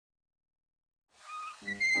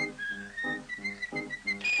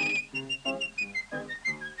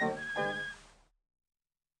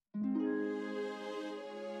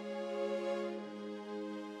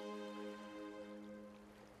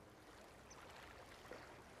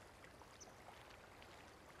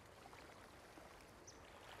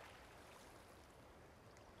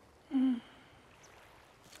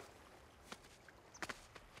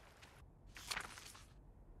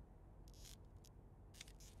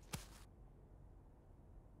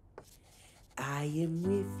I am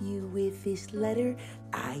with you with this letter.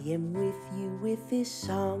 I am with you with this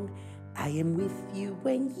song. I am with you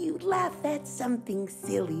when you laugh at something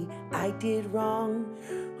silly I did wrong.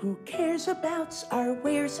 Who cares about our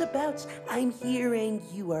whereabouts? I'm here and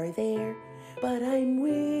you are there, but I'm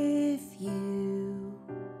with you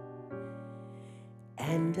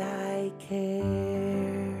and I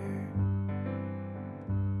care.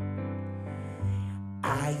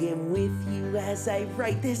 I am with you as I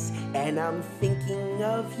write this, and I'm thinking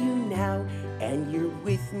of you now. And you're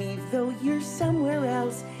with me though you're somewhere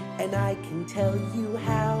else, and I can tell you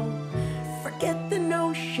how. Forget the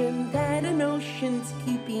notion that an ocean's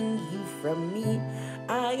keeping you from me.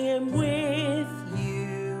 I am with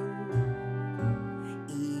you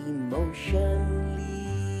emotionally.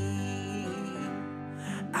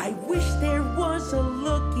 I wish there was a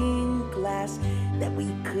looking glass that we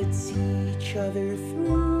could see each other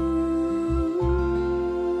through.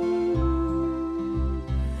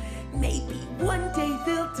 Maybe one day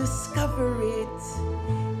they'll discover it,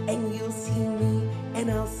 and you'll see me and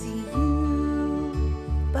I'll see you.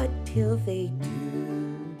 But till they do,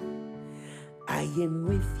 I am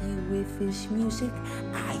with you with this music.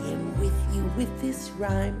 I am with you with this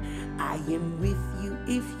rhyme. I am with you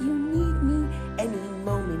if you need me any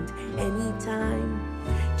moment, anytime.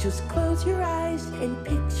 Just close your eyes and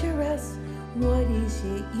picture us. What is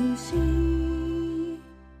it you see?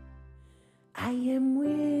 I am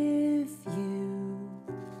with you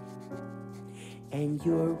and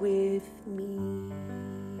you're with me.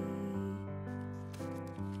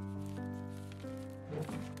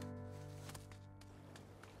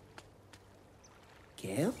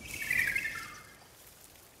 Gail?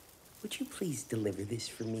 Would you please deliver this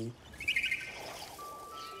for me?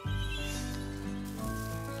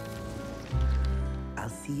 I'll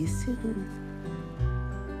see you soon.